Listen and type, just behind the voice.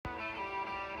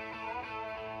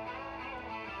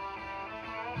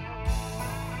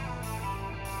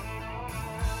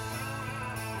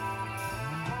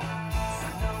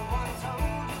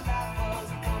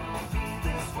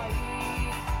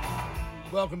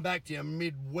welcome back to your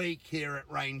midweek here at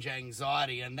Range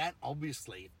Anxiety. And that,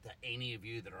 obviously, to any of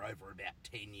you that are over about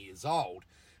 10 years old,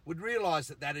 would realise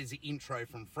that that is an intro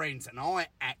from Friends, and I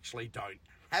actually don't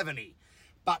have any.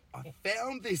 But I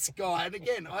found this guy, and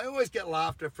again, I always get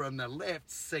laughter from the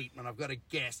left seat when I've got to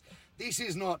guess. This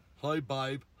is not, hey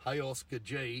babe, hey Oscar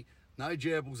G, no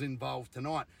gerbils involved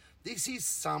tonight. This is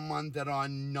someone that I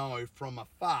know from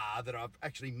afar that I've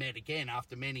actually met again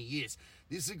after many years.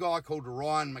 This is a guy called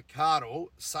Ryan McArdle.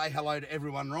 Say hello to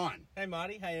everyone, Ryan. Hey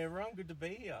Marty, hey everyone, good to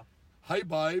be here. Hey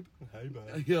babe. Hey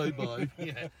babe. Hey babe.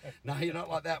 Yeah. No, you're not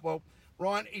like that. Well,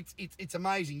 Ryan, it's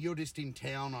amazing. You're just in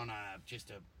town on just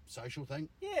a social thing.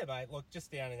 Yeah, mate. Look,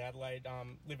 just down in Adelaide,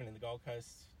 living in the Gold Coast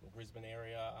or Brisbane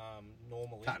area.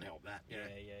 Normally Can't help that. Yeah.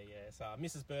 So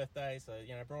Mrs. birthday, so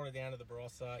brought her down to the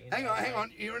Barossa. Hang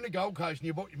on. You're in the Gold Coast and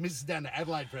you brought your missus down to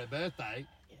Adelaide for her birthday.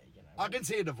 Yeah, I can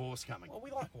see a divorce coming. Well,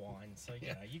 we like wine, so you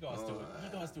guys do it. You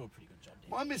guys do a pretty good job. Down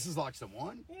My missus likes some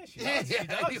wine. Yeah, she does. She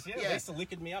does. Yeah. Lisa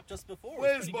liquored me up just before.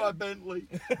 Where's my Bentley?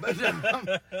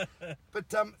 But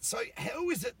so how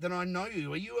is it that I know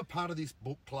you? Are you a part of this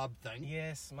book club thing?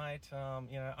 Yes, mate.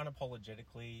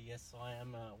 Unapologetically, yes, I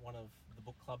am one of the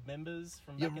book club members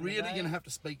from You're back in the really day. going to have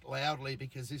to speak loudly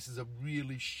because this is a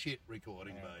really shit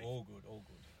recording, babe. All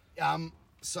good.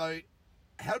 So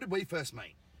how did we first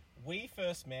meet? We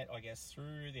first met, I guess,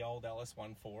 through the old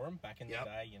LS1 forum back in the Yep.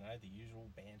 day, the usual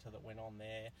banter that went on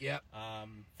there. Yep.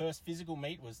 First physical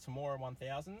meet was Temora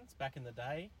 1000s back in the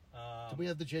day. Did we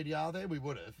have the GDR there? We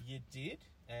would have. You did,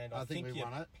 and I think think we you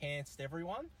won it. pantsed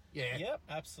everyone. Yeah. Yep,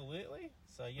 absolutely.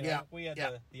 So, Yeah, we had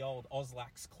yeah. the old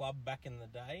Oslax club back in the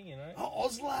day, Oh,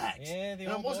 Oslax. Yeah, the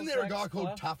And old wasn't there a Oslax guy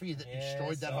called club. Tuffy that Yeah,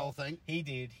 destroyed that so whole thing? He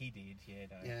did, yeah.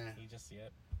 No, Yeah. He just,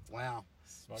 Wow.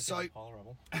 smoked So- a pile of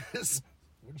rubble.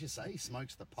 What'd you say? He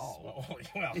smokes the pole. Well,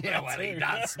 Yeah, that well, he too.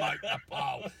 does smoke the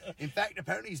pole. In fact,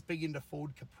 apparently he's big into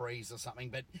Ford Capris or something,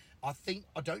 but I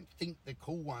don't think the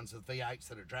cool ones are the V8s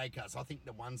that are drag cars. I think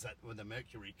the ones that were the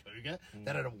Mercury Cougar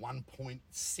that had a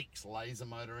 1.6 laser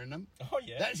motor in them. Oh,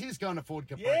 yeah. That's his kind of Ford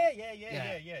Capri.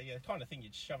 Yeah. The kind of thing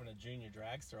you'd shove in a junior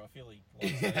dragster. I feel he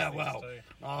likes those Yeah, things well, too.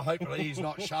 hopefully he's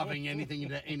not shoving anything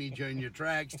into any junior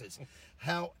dragsters.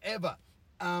 However,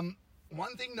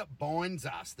 one thing that binds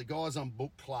us, the guys on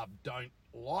book club don't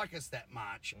like us that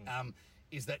much,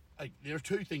 is that there are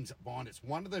two things that bind us.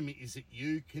 One of them is that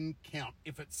you can count,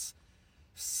 if it's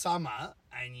summer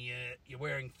and you're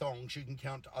wearing thongs, you can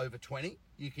count to over 20.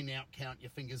 You can now count your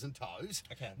fingers and toes,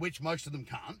 Okay. which most of them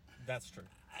can't. That's true.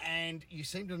 And you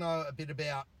seem to know a bit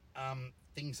about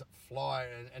things that fly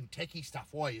and techie stuff.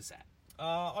 Why is that?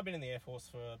 I've been in the Air Force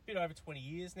for a bit over 20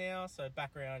 years now, so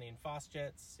background in fast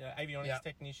jets, avionics Yeah.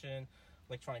 technician,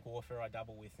 electronic warfare I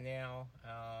double with now.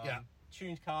 Yeah.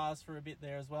 Tuned cars for a bit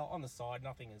there as well. On the side,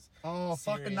 nothing as Oh,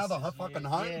 fuck, serious another as fucking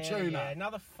home tuner. Yeah,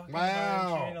 another fucking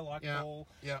Wow. home tuner like Yeah. Paul.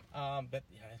 Yeah. But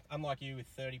unlike you with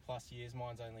 30 plus years,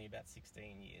 mine's only about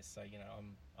 16 years, so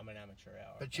I'm an amateur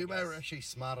hour. But I you were guess. actually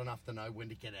smart enough to know when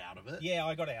to get out of it. Yeah,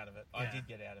 I got out of it. I Yeah. did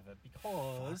get out of it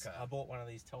because Fucker. I bought one of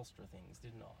these Telstra things,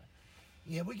 didn't I?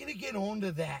 Yeah, we're going to get on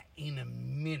to that in a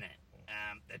minute,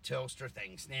 the Telstra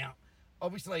things. Now,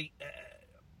 obviously,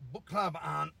 book club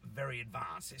aren't very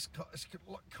advanced. It's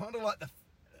kind of like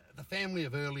the family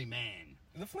of early man.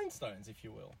 The Flintstones, if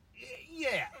you will.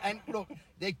 Yeah, and look,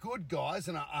 they're good guys,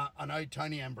 and I know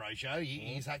Tony Ambrosio.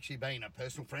 He's actually been a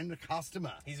personal friend, a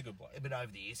customer. He's a good bloke. A bit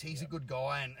over the years. He's a good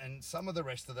guy, and some of the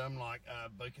rest of them, like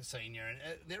Buka Senior,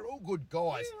 and they're all good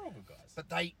guys. Yeah, they're all good guys. But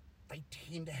they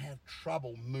tend to have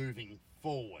trouble moving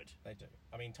forward. They do.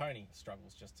 I mean, Tony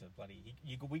struggles just to bloody...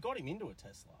 we got him into a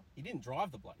Tesla. He didn't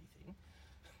drive the bloody thing.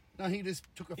 No, he just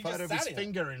took a He photo just of his sat in it.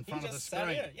 finger in He front of the just sat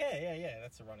screen. in it. Yeah.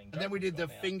 That's a running joke. And then we did the we've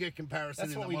got now. finger comparison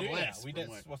That's in what the we do Model now.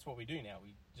 S. That's what we do now.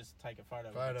 We just take a photo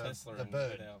of Photo the of Tesla the and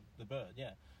bird. put the bird,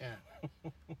 yeah. Yeah.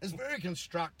 It's very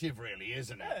constructive, really,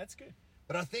 isn't it? Yeah, that's good.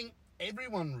 But I think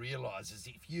everyone realises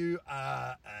if you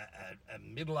are a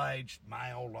middle-aged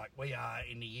male like we are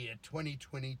in the year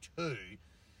 2022,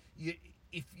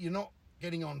 if you're not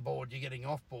getting on board, you're getting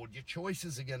off board, your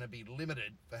choices are going to be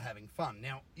limited for having fun.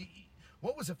 Now,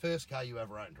 what was the first car you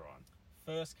ever owned, Ryan?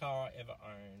 First car I ever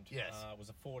owned Yes. was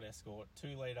a Ford Escort,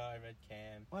 2-litre overhead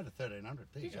cam. I had a 1300.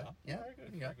 There you Did you? go. Yeah. Very good,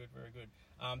 There you go. very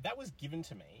good. That was given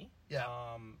to me. Yeah.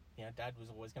 Dad was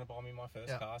always going to buy me my first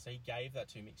Yeah. car, so he gave that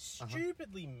to me.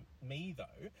 Stupidly me,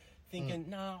 though, thinking,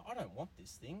 nah, I don't want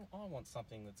this thing. I want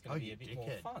something that's going Oh, to be you a bit more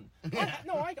dickhead. fun.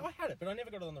 I had it, but I never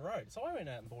got it on the road. So I went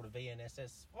out and bought a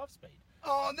VNSS 5-speed.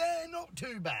 Oh, they're not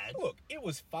too bad. Look, it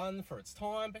was fun for its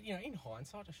time, but, in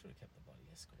hindsight, I should have kept the bloody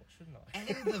Escort, shouldn't I? And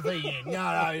the VN. No,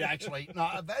 actually. No,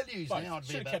 values Both. now would be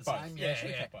Should've about kept the both. same. Yeah, should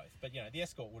have kept both. But, the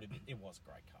Escort would have been, it was a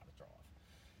great car to drive.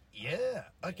 Yeah.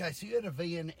 Okay, so you had a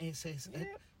VNSS. Yeah.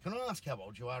 Can I ask how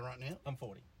old you are right now? I'm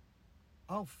 40.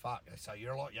 Oh, fuck. So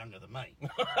you're a lot younger than me.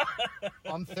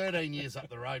 I'm 13 years up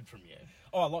the road from you.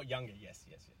 Oh, a lot younger. Yes.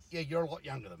 Yeah, you're a lot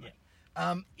younger than me.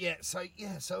 So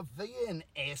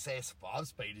VNSS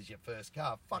 5-speed is your first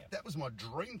car. Fuck, that was my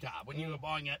dream car when you were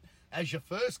buying it as your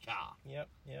first car. Yep.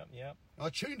 I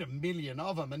tuned a million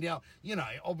of them, and now,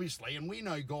 obviously, and we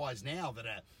know guys now that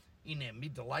are in their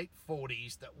mid to late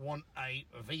 40s that want a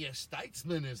VS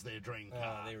Statesman as their dream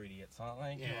car. Oh, they're idiots, aren't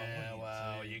they? Yeah,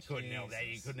 well, you couldn't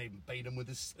even beat them with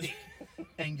a stick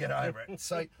and get get over it.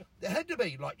 So there had to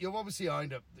be, like, you've obviously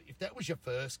owned a. If that was your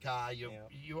first car, you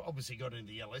obviously got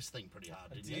into the LS thing pretty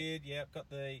hard, didn't you? Yeah. Got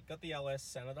the LS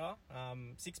Senator,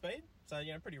 6-speed. So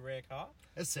pretty rare car.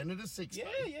 A Senator 6-speed.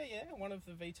 Yeah. One of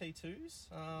the VT2s,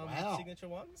 Wow. signature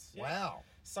ones. Yeah. Wow.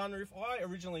 Sunroof. I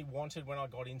originally wanted, when I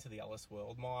got into the LS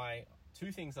world, my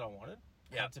two things that I wanted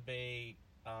had to be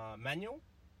manual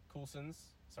Coulson's.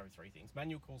 Sorry, three things: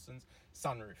 manual Coulson's,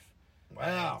 sunroof.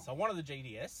 Wow. So I wanted the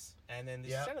GDS, and then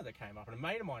this Yep. Senator came up, and a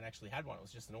mate of mine actually had one. It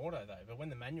was just an auto though. But when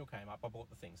the manual came up, I bought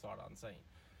the thing sight unseen,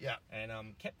 Yeah.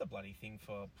 and kept the bloody thing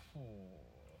for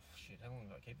how long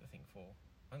did I keep the thing for?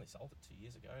 I only sold it 2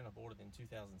 years ago, and I bought it in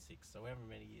 2006. So however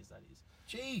many years that is.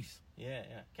 Jeez. Yeah.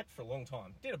 Kept it for a long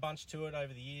time. Did a bunch to it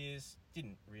over the years.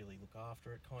 Didn't really look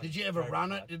after it. Did you ever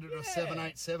run it? Did it a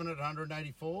 787 at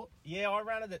 184? Yeah, I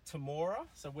ran it at Tamora,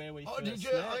 so where we first did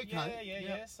you? met. Okay.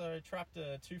 Yeah. So trapped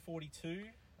a 242.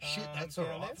 Shit, that's down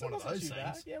all right. there. So One it of wasn't those too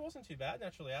things. bad. Yeah, it wasn't too bad.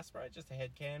 Naturally aspirated, just a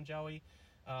head cam, Joey.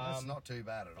 That's not too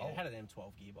bad at all. It had an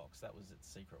M12 gearbox. That was its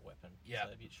secret weapon. Yeah.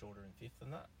 So a bit shorter in fifth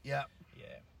than that. Yeah. Yeah.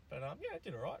 But it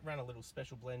did all right. Ran a little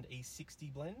special blend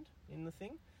E60 blend in the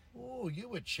thing. Oh, you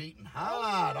were cheating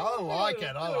hard. I like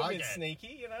it. A I little like bit it.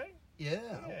 sneaky, Yeah.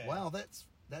 Yeah. Wow, that's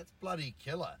bloody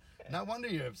killer. No wonder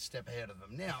you're a step ahead of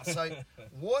them now. So,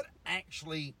 what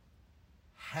actually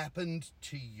happened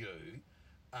to you?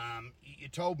 You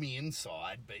told me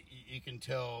inside, but you can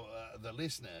tell the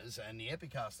listeners and the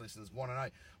Epicast listeners want to know,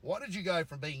 why did you go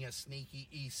from being a sneaky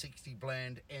E60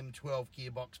 blend M12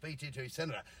 gearbox VT2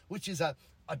 Senator, which is a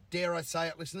dare I say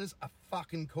it, listeners, a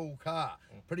fucking cool car.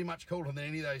 Pretty much cooler than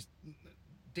any of those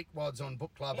dickwads on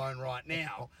Book Club own right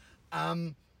now.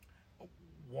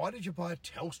 Why did you buy a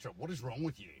Telstra? What is wrong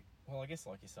with you? Well, I guess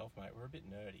like yourself, mate, we're a bit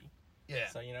nerdy. Yeah.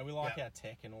 So, we like our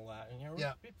tech and all that. And, we're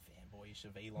a bit fanboyish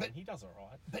of Elon. But- He does all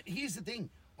right. But here's the thing.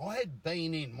 I had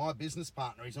been in, my business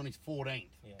partner, he's on his 14th.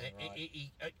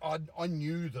 Yeah, I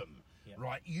knew them, Yeah.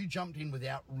 right? You jumped in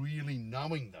without really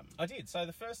knowing them. I did. So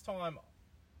the first time,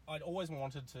 I'd always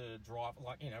wanted to drive,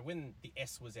 when the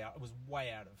S was out, it was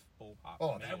way out of ballpark.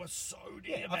 Oh, for me. that was so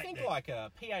dear Yeah, I back think then. like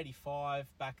a P85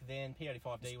 back then,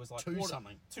 P85D was like Two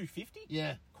something. 250?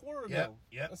 Yeah. Quarter of Yep, mil.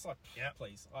 yep, It's like, yep.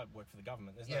 please, I work for the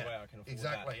government. There's Yeah, no way I can afford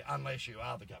exactly, that. unless you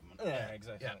are the government. Yeah,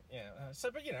 exactly. Yeah.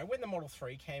 So, but when the Model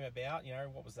 3 came about,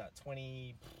 what was that,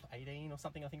 2018 or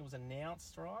something? I think it was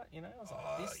announced, right? I was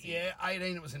like, this thing- Yeah,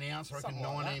 18 it was announced. I reckon Something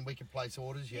like 19 we could place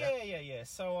orders, yeah. Yeah.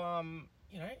 So,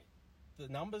 the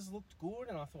numbers looked good,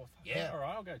 and I thought, all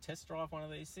right, I'll go test drive one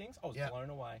of these things. I was blown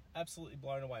away, absolutely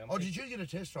blown away. Did you get a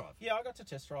test drive? Yeah, I got to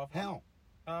test drive. How?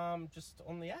 One. Just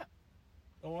on the app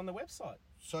or on the website.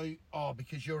 So,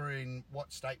 because you're in,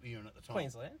 what state were you in at the time?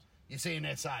 Queensland. You see an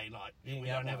SA, like, we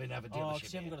don't have a dealership. Oh,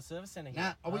 because you haven't got a service centre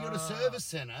here. Nah, we got a service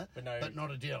centre, but not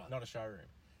a dealer. Not a showroom.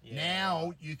 Yeah.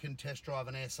 Now you can test drive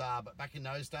an SR, but back in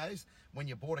those days, when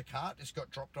you bought a car, it just got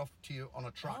dropped off to you on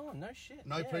a truck. Oh, no shit.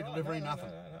 No pre-delivery, no, nothing.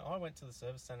 No. I went to the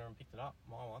service centre and picked it up,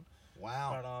 my one.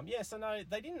 Wow. But, so no,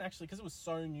 they didn't actually, because it was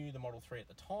so new, the Model 3 at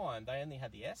the time, they only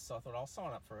had the S, so I thought I'll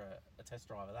sign up for a test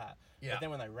drive of that. Yeah. But then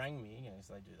when they rang me,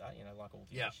 so they do that, like all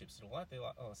Yeah. dealerships and all that, they're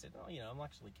like, I said, I'm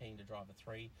actually keen to drive a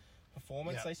 3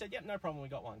 Performance. Yeah. They said, yep, no problem, we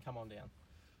got one, come on down.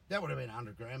 That would have been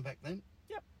 100 grand back then.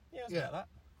 Yep, yeah, it was Yeah. about that.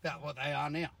 About what they are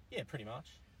now. Yeah, pretty much.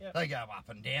 Yep. They go up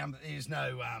and down, but there's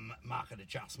no market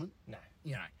adjustment, No.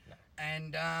 you know. No.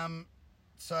 And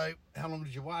so how long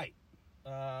did you wait?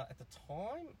 At the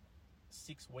time,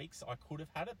 6 weeks, I could have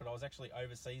had it, but I was actually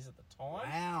overseas at the time.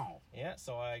 Wow. Yeah,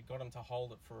 so I got them to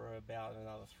hold it for about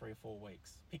another 3 or 4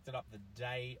 weeks. Picked it up the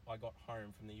day I got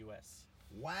home from the US.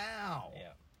 Wow. Yeah.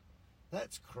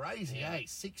 That's crazy, Yeah. eh?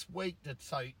 6 week,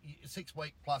 6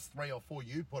 week plus 3 or 4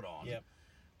 you put on. Yep.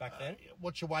 Back then.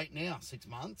 What's your weight now? 6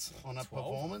 months on a 12, I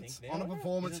performance? think now, On a isn't it?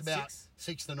 performance, Is it about 6?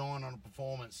 6 to 9 on a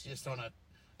performance. Just on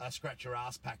a scratch your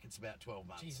ass pack, it's about 12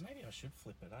 months. Geez, maybe I should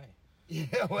flip it, eh?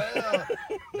 Yeah, well,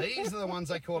 these are the ones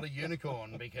they call a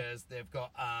unicorn because they've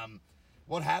got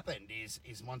what happened is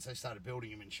once they started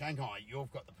building them in Shanghai,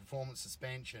 you've got the performance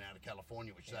suspension out of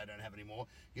California, which they don't have anymore.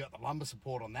 You got the lumbar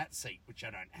support on that seat, which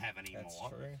they don't have anymore. That's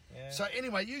true. Yeah. So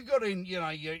anyway, you got in. You know,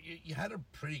 you had a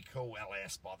pretty cool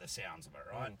LS by the sounds of it,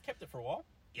 right? Kept it for a while.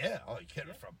 Yeah, you kept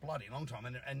it for a bloody long time,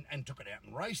 and took it out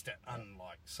and raced it,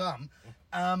 unlike some.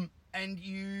 And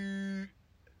you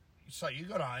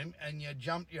got home and you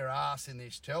jumped your ass in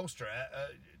this Telstra.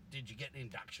 Did you get an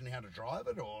induction how to drive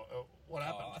it, or what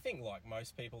happened? I think like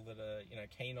most people that are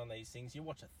keen on these things, you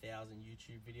watch 1,000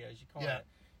 YouTube videos, you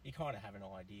kind of have an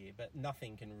idea, but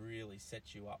nothing can really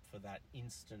set you up for that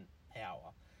instant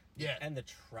power. Yeah, and the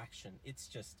traction. It's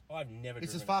just I've never.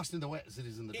 It's as fast in the wet as it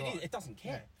is in the dry. It doesn't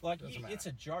care. Yeah, like it's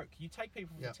a joke. You take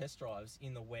people for test drives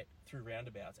in the wet through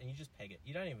roundabouts, and you just peg it.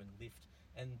 You don't even lift,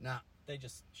 and they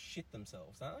just shit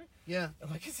themselves, don't they? Yeah.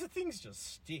 Like the things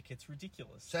just stick. It's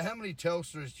ridiculous. So how many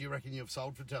Telstras do you reckon you've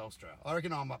sold for Telstra? I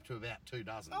reckon I'm up to about 2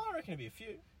 dozen. Oh, I reckon it'd be a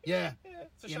few. Yeah. Yeah.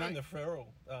 It's a shame the referral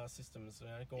systems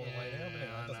gone away now. But anyway,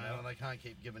 it doesn't matter. They can't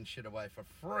keep giving shit away for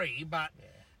free, but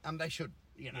they should.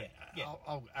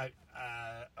 I'll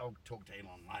talk to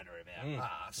Elon later about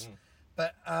us.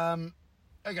 But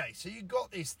okay, so you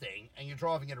got this thing and you're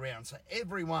driving it around. So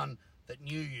everyone that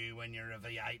knew you when you're a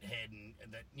V8 head and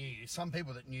that knew you, some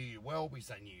people that knew you well because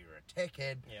they knew you were a tech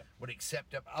head would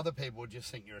accept it. Other people would just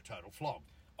think you're a total flog.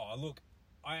 Oh, look,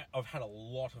 I've had a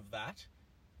lot of that.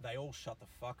 They all shut the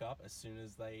fuck up as soon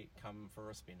as they come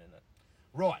for a spin in it.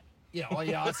 Right. Yeah,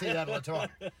 I see that all the time.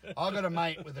 I got a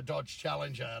mate with a Dodge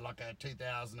Challenger, like a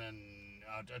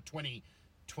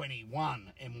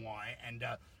 2021 MY, and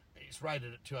it's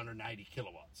rated at 280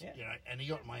 kilowatts. Yeah. And he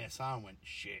got my SR and went,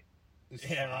 shit, this is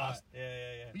fast. Right.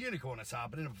 Yeah. Unicorn SR,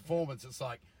 but in a performance, it's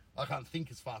like I can't think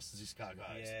as fast as this car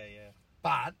goes. Yeah.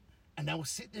 But they will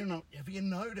sit there and have you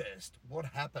noticed what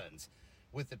happens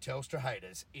with the Telstra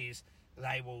haters is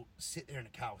they will sit there in a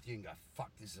car with you and go,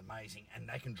 fuck, this is amazing. And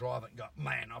they can drive it and go,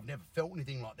 man, I've never felt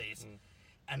anything like this.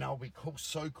 And they'll be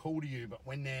so cool to you. But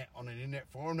when they're on an internet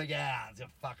forum, they go, I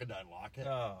fucking don't like it.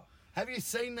 Oh. Have you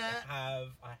seen that? I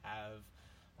have.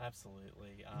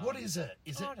 Absolutely. What is it?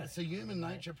 It's a human know.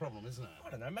 nature problem, isn't it? I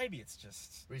don't know. Maybe it's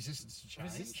just resistance to change.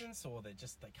 Resistance, or they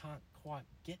can't quite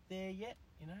get there yet.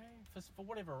 For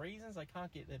whatever reasons, they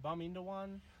can't get their bum into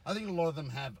one. I think a lot of them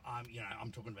have. I'm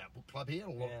talking about book club here.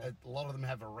 A lot of them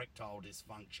have erectile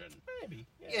dysfunction. Maybe.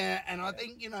 Yeah, and I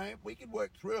think we could work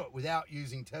through it without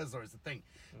using Tesla as the thing.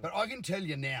 But I can tell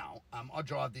you now, I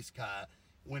drive this car.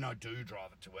 When I do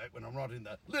drive it to work, when I'm riding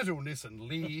the little Nissan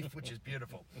Leaf, which is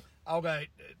beautiful, I'll go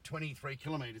 23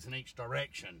 kilometres in each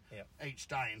direction each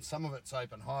day, and some of it's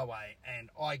open highway,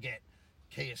 and I get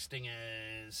Kia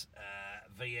Stingers,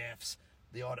 VFs,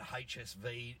 the odd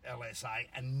HSV, LSA,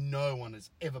 and no one has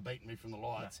ever beaten me from the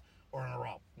lights or in a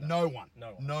roll. No one.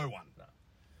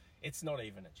 It's not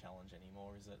even a challenge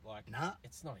anymore, is it?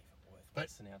 It's not even worth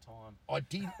wasting our time. I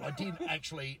did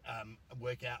actually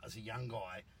work out as a young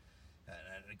guy.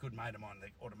 A good mate of mine in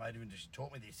the automotive industry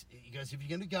taught me this. He goes, if you're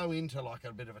going to go into like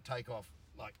a bit of a takeoff,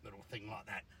 like little thing like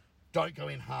that, don't go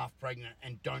in half pregnant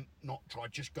and don't not try.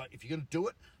 Just go. If you're going to do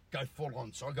it, go full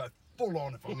on. So I go full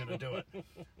on if I'm going to do it.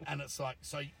 And it's like,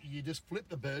 so you just flip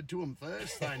the bird to them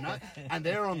first, they know, and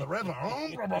they're on the rev.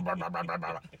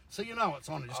 So you know it's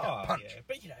on. You just go punch. Yeah.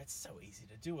 But it's so easy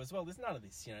to do as well. There's none of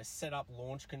this, set up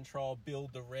launch control,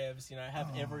 build the revs,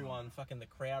 have everyone fucking the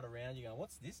crowd around you going,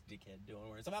 what's this dickhead doing?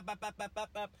 Where it's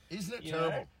Isn't it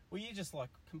terrible? Well, you just like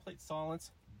complete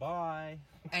silence. Bye.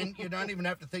 And you don't even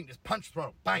have to think. Just punch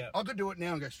throttle. Bang. I could do it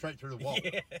now and go straight through the wall.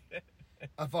 Yeah.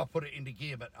 If I put it into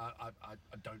gear, but I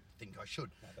don't think I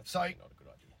should. No, that's so, not a good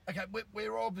idea. Okay,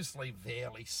 we're obviously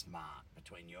fairly smart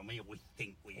between you and me. We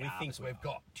think we are. Think we've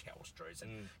got Telstras,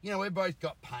 and we've both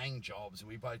got paying jobs, and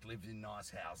we both live in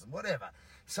nice houses, and whatever.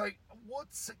 So,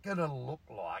 what's it going to look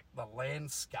like, the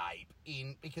landscape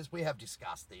because we have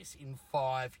discussed this, in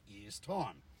 5 years'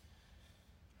 time?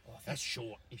 Well, that's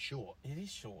short. It's short. It is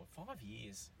short. 5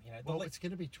 years. It's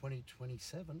going to be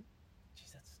 2027.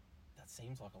 Geez, that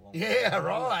seems like a long time. Time,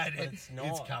 right. But it's not.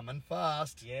 It's coming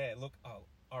fast. Yeah, look,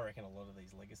 I reckon a lot of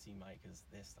these legacy makers,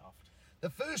 they're stuffed. The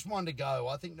first one to go,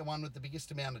 I think the one with the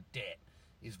biggest amount of debt,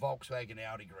 is Volkswagen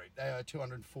Audi Group. They owe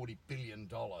 $240 billion.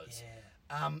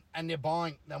 Yeah. And they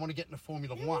want to get into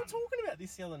Formula One. We were talking about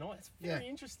this the other night. It's very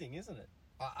interesting, isn't it?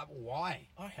 Why?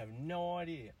 I have no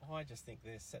idea. I just think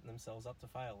they're setting themselves up to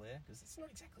fail there because it's not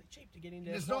exactly cheap to get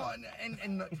into. It's not,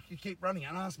 and you keep running.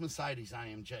 And ask Mercedes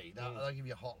AMG; they'll give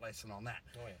you a hot lesson on that.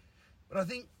 Oh yeah. But I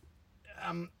think,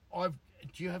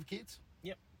 do you have kids?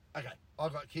 Yep. Okay,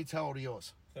 I've got kids. How old are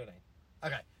yours? 13.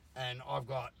 Okay, and I've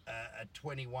got a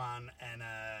 21 and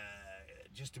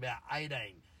just about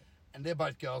 18. and they're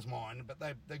both girls mine, but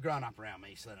they're grown up around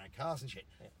me, so they know cars and shit.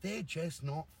 Yeah. They're just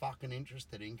not fucking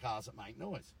interested in cars that make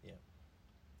noise. Yeah.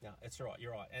 No, it's right.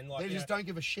 You're right. And like They just don't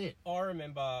give a shit. I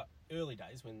remember early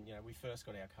days when we first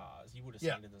got our cars. You would have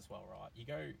Yeah. seen it as well, right? You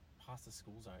go past the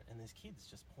school zone and there's kids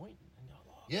just pointing and go,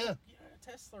 oh, Yeah.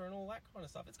 Tesla and all that kind of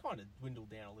stuff. It's kind of dwindled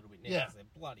down a little bit now Yeah. because they're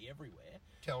bloody everywhere.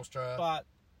 Telstra. But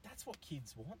that's what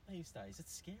kids want these days.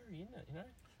 It's scary, isn't it?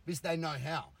 Because they know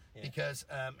how. Yeah. Because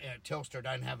Telstra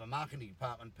don't have a marketing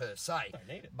department per se. Don't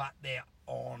need it. But they're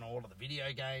on all of the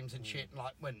video games and shit.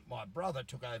 Like when my brother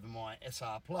took over my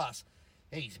SR Plus,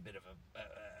 he's a bit of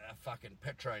a fucking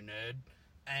petro nerd.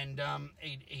 And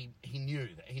he knew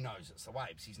that he knows it's the way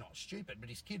because he's not stupid. But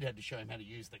his kid had to show him how to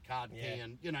use the card key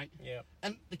and, Yeah.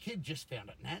 And the kid just found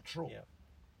it natural.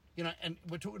 Yeah. And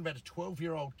we're talking about a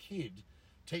 12-year-old kid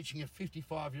teaching a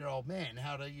 55-year-old man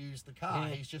how to use the car.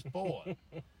 He's just bored.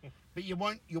 But you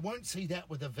won't see that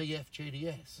with a VF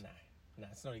GTS. No,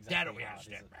 it's not exactly. Dad'll be hard, able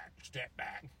to is it? step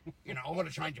back. I've got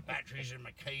to change the batteries in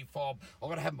my key fob. I've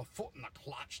got to have my foot in the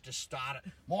clutch to start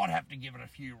it. Might have to give it a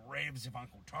few revs if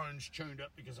Uncle Tone's tuned it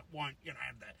because it won't,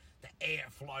 have the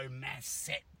airflow mass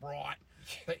set right.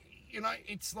 But,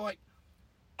 it's like,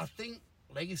 I think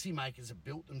legacy makers have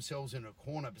built themselves in a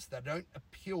corner because they don't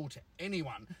appeal to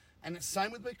anyone. And it's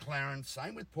same with McLaren,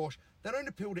 same with Porsche. They don't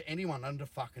appeal to anyone under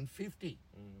fucking 50.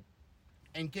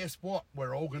 And guess what?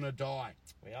 We're all going to die.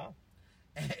 We are.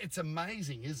 It's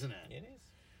amazing, isn't it? It is.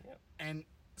 Yep. And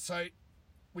so,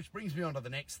 which brings me on to the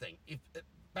next thing. If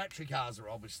battery cars are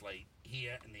obviously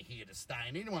here and they're here to stay,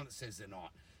 and anyone that says they're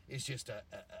not is just a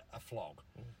flog.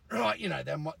 Right,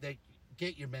 they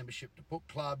get your membership to Book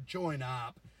Club, join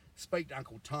up, speak to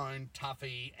Uncle Tone,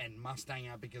 Tuffy and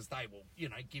Mustanger because they will,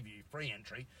 give you free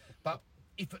entry. But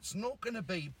if it's not going to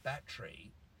be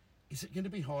battery, is it going to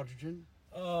be hydrogen?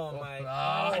 Oh, mate.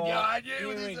 I knew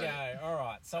here this. we go. All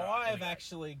right. So All right, I here have we go.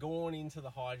 actually actually gone into the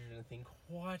hydrogen thing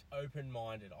quite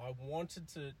open-minded. I wanted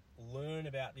to learn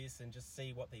about this and just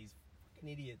see what these fucking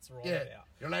idiots are on Yeah, about.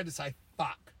 you're allowed to say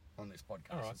fuck on this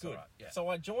podcast. All right, It's good. all right, yeah. So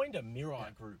I joined a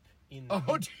Mirai group in Oh,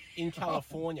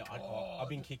 California. God. I've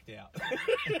been kicked out.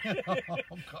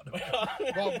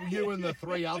 Well, you and the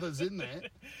three others in there.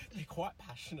 They're quite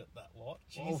passionate, that lot.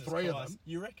 All Jesus three of Christ. them?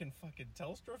 You reckon fucking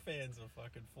Telstra fans are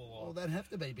fucking full on? Well, they'd have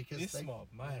to be because This they, mob,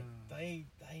 mate,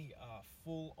 they are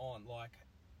full on. Like,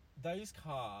 those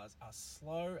cars are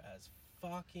slow as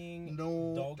fucking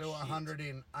no dog to shit.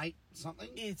 108 something.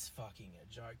 It's fucking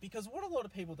a joke. Because what a lot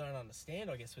of people don't understand,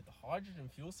 I guess, with the hydrogen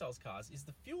fuel cells cars is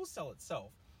the fuel cell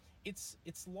itself. It's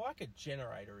like a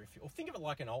generator, or think of it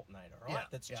like an alternator, right? Yeah,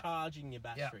 That's yeah. charging your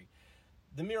battery.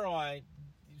 The Mirai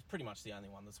is pretty much the only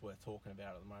one that's worth talking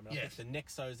about at the moment. Yes. I think the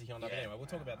Nexo's the Hyundai. But Yeah. anyway, we'll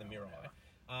talk about the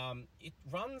Mirai. It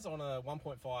runs on a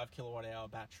 1.5 kilowatt hour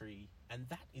battery, and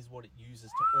that is what it uses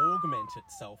to augment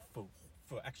itself for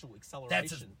actual acceleration.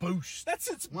 That's its boost. That's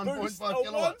its 1.5 boost.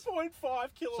 kilowatts. A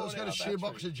 1.5 kilowatt So it's got a hour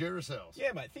shoebox battery. of Duracells.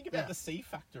 Yeah, mate. Think about Yeah. the C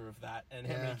factor of that and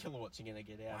how Yeah. many kilowatts you're going to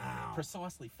get out of Wow. it.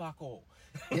 Precisely fuck all.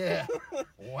 Yeah.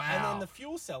 Wow. And then the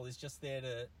fuel cell is just there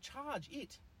to charge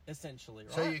it, essentially,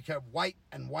 right? So you can wait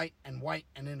and wait and wait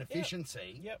and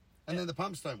inefficiency. Yep. And then the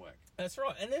pumps don't work. That's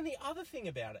right. And then the other thing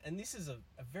about it, and this is a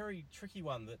very tricky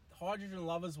one that hydrogen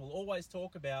lovers will always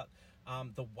talk about,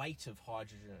 the weight of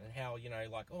hydrogen and how,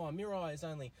 like, oh, a Mirai is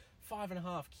only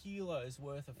 5.5 kilos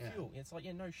worth of Yeah. fuel. It's like,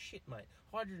 yeah, no shit, mate.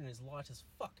 Hydrogen is light as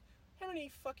fuck. How many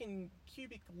fucking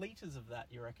cubic litres of that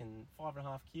you reckon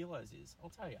 5.5 kilos is? I'll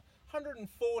tell you.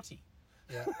 140.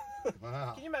 Yeah.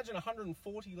 Wow. Can you imagine a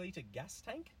 140 litre gas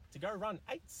tank to go run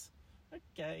 8s?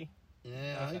 Okay.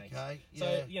 Yeah, No, thanks. okay.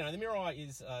 So, Yeah. the Mirai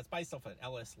is it's based off an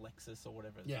LS Lexus or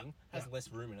whatever the Yeah, thing. Has yeah. less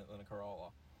room in it than a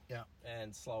Corolla. Yeah.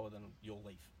 And slower than your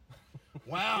Leaf.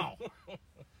 Wow.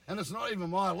 And it's not even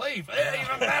my Leaf.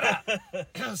 Even better.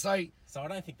 So So I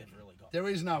don't think they've really got there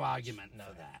is no argument no,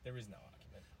 for that. there is no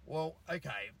argument. Well,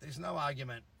 okay, if there's no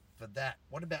argument for that,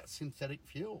 what about synthetic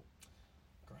fuel?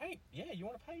 Great. Yeah, you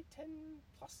want to pay $10+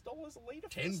 a litre for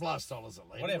 $10+ this plus stuff? a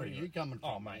litre. Whatever Where are you- you coming from?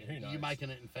 Oh, mate, who knows? You making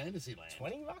it in Fantasyland?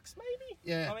 $20 maybe?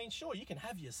 Yeah. I mean, sure, you can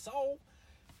have your soul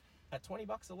at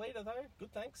 $20 a litre though.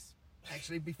 Good, thanks.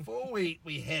 Actually, before we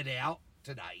head out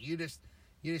today, you just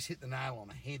hit the nail on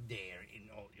the head there.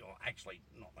 Or actually,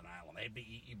 not the nail on the head, but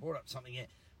you brought up something here.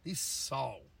 This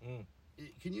soul.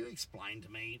 Can you explain to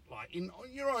me, like, in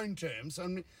on your own terms,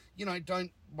 and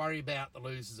don't worry about the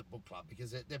losers at Book Club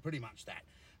because they're pretty much that.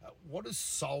 What does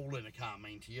soul in a car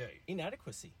mean to you?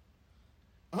 Inadequacy.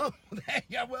 Oh, there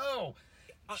you go. Well,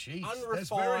 jeez, that's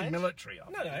very unrefined. military of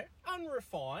No, you. no,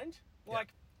 unrefined. Like,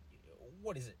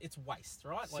 what is it? It's waste,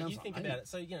 right? Like, Sounds you think like about me. it.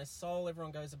 So, soul,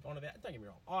 everyone goes on about. Don't get me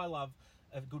wrong. I love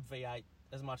a good V8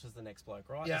 as much as the next bloke,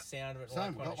 right? Yeah. The sound of it, all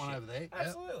Same, that kind got of one shit. over there. Yep.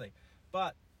 Absolutely.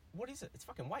 But what is it? It's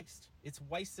fucking waste. It's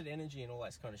wasted energy and all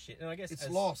that kind of shit. And I guess It's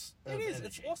loss of It is. energy.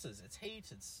 It's losses. It's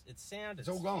heat. It's sound. It's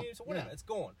all gone. fumes, whatever. Yeah. It's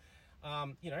gone.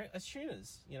 As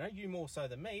tuners, you more so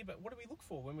than me, but what do we look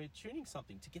for when we're tuning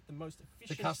something to get the most The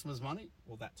efficient? customer's money?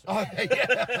 Well, that too. Oh,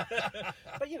 yeah.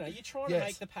 But you're trying Yes, to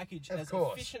make the package of as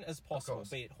course. efficient as possible, course.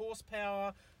 be it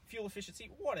horsepower, fuel efficiency,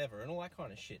 whatever, and all that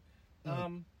kind of shit.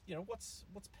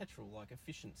 What's petrol like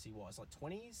efficiency wise? Like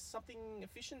 20s something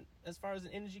efficient as far as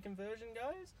an energy conversion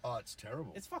goes? Oh, it's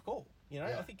terrible. It's fuck all.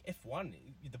 Yeah. I think F1,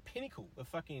 the pinnacle of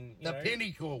fucking the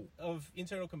pinnacle. of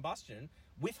internal combustion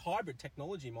with hybrid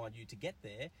technology, mind you, to get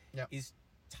there is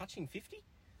Yep. touching 50.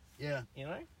 Yeah.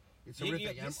 It's You-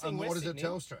 horrific. you- this And thing what we're is it, sitting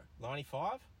in- Telstra?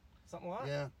 95, something like that.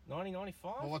 Yeah. 90,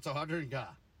 95. Well, what's a hydrogen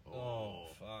car?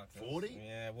 Oh, fuck. 40?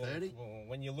 Yeah, well, 30? well,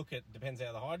 when you look at, depends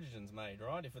how the hydrogen's made,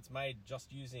 right? If it's made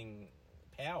just using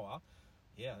power,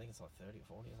 I think it's like 30 or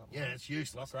 40 or something. Yeah, like it's that.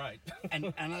 useless. Not great.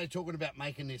 and are they talking about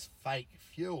making this fake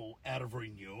fuel out of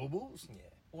renewables? Yeah.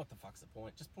 What the fuck's the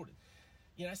point? Just put it.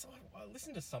 So I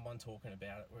listened to someone talking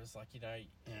about it where it's like,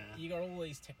 you got all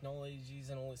these technologies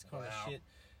and all this kind of Wow. shit.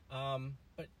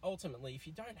 But ultimately, if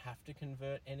you don't have to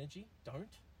convert energy,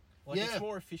 don't. Yeah. It's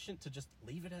more efficient to just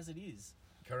leave it as it is.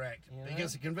 Correct. You know?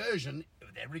 Because the conversion,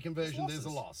 with every conversion, there's a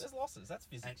loss. There's losses. That's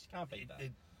physics. You can't beat that.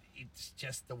 It's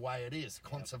just the way it is.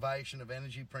 Conservation of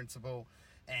energy principle.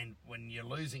 And when you're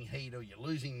losing heat or you're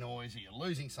losing noise or you're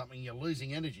losing something, you're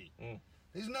losing energy.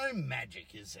 There's no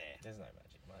magic, is there? There's no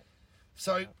magic, mate.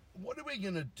 So, what are we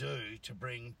going to do to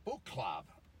bring book club,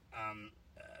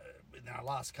 in our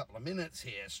last couple of minutes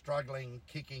here, struggling,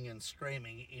 kicking and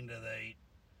screaming into the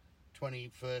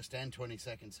 21st and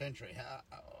 22nd century?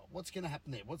 What's going to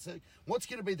happen there? What's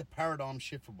going to be the paradigm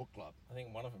shift for book club? I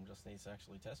think one of them just needs to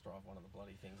actually test drive one of the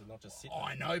bloody things and not just sit.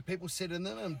 I know people sit in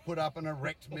them and put up an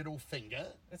erect middle finger.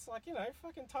 It's like,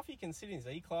 fucking Tuffy can sit in his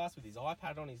E-Class with his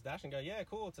iPad on his dash and go, yeah,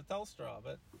 cool, it's a Telstra,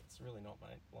 but it's really not,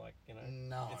 mate. Like,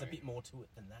 No. There's a bit more to it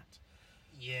than that.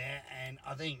 Yeah, and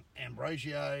I think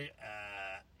Ambrosio,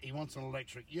 he wants an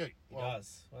electric ute. He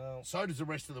does. Well, So does the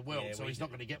rest of the world, Yeah, so we he's not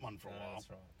do. going to get one for a no, while. That's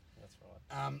right. That's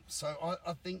right. So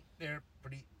I think they're a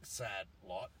pretty sad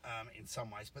lot in some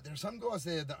ways, but there are some guys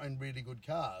there that own really good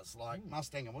cars, like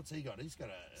Mustanger. What's he got? He's got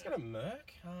He's got a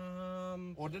Merc.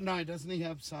 or no, doesn't he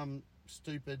have some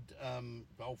stupid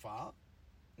Golf R?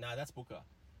 No, that's Booker.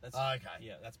 That's Okay.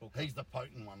 Yeah, that's Booker. He's the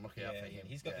potent one. Look out for him.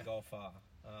 He's got the Golf R.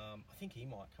 I think he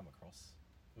might come across.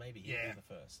 Maybe he'll be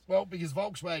the first. Well, because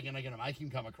Volkswagen are going to make him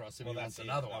come across if he wants that's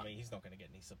another it. one. I mean, he's not going to get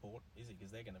any support, is he? Because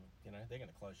they're going to, they're going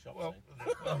to close shop Well,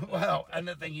 soon. well, and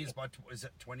the thing is, is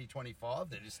it 2025?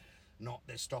 They're just not.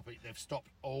 They're stopping. They've stopped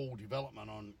all development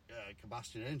on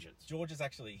combustion engines. George is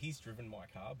actually, he's driven my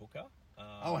car, Booker.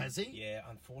 Oh, has he? Yeah,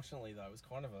 unfortunately though, it was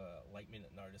kind of a late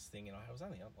minute notice thing, and I was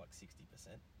only on like 60%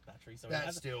 battery, so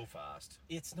That's still fast.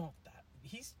 it's not that.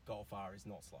 His Golf R is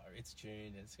not slow. It's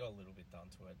tuned. It's got a little bit done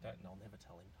to it. I'll never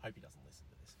tell him. Hope he doesn't listen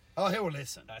to this. Oh, he will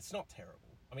listen. It's not terrible.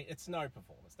 I mean, it's no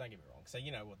performance. Don't get me wrong. So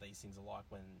you know what these things are like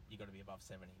when you got to be above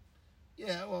 70.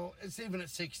 Yeah, well, it's even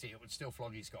at 60, it would still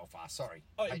flog his Golf R. Sorry.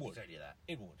 Oh, it Hate to would. tell you that.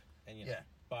 It would. And Yeah.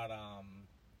 But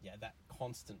that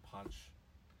constant punch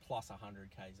plus 100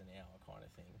 k's an hour kind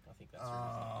of thing. I think that's.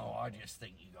 Oh, I just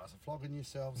think you guys are flogging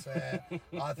yourselves there.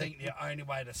 I think the only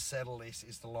way to settle this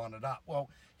is to line it up. Well,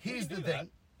 here's the do thing. that.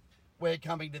 We're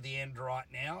coming to the end right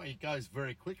now. It goes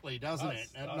very quickly, doesn't it?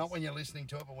 Does. Not when you're listening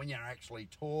to it, but when you're actually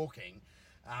talking.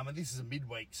 And this is a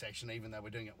midweek session, even though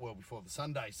we're doing it well before the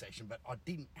Sunday session. But I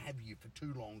didn't have you for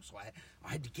too long, so I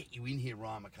had to get you in here,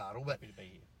 Ryan McCardle. But Happy to be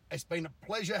here. it's been a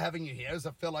pleasure having you here as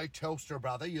a fellow Telstra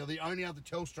brother. You're the only other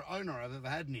Telstra owner I've ever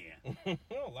had in here.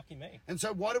 Oh, lucky me. And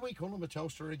so why do we call him a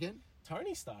Telstra again?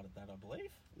 Tony started that, I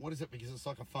believe. What is it? Because it's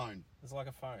like a phone. It's like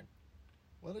a phone.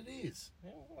 Well, it is.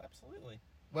 Yeah, well, absolutely.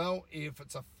 Well, if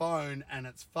it's a phone and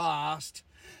it's fast,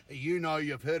 you know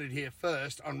you've heard it here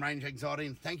first on Range Anxiety.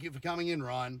 And thank you for coming in,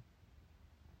 Ryan.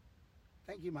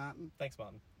 Thank you, Martin. Thanks,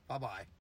 Martin. Bye-bye.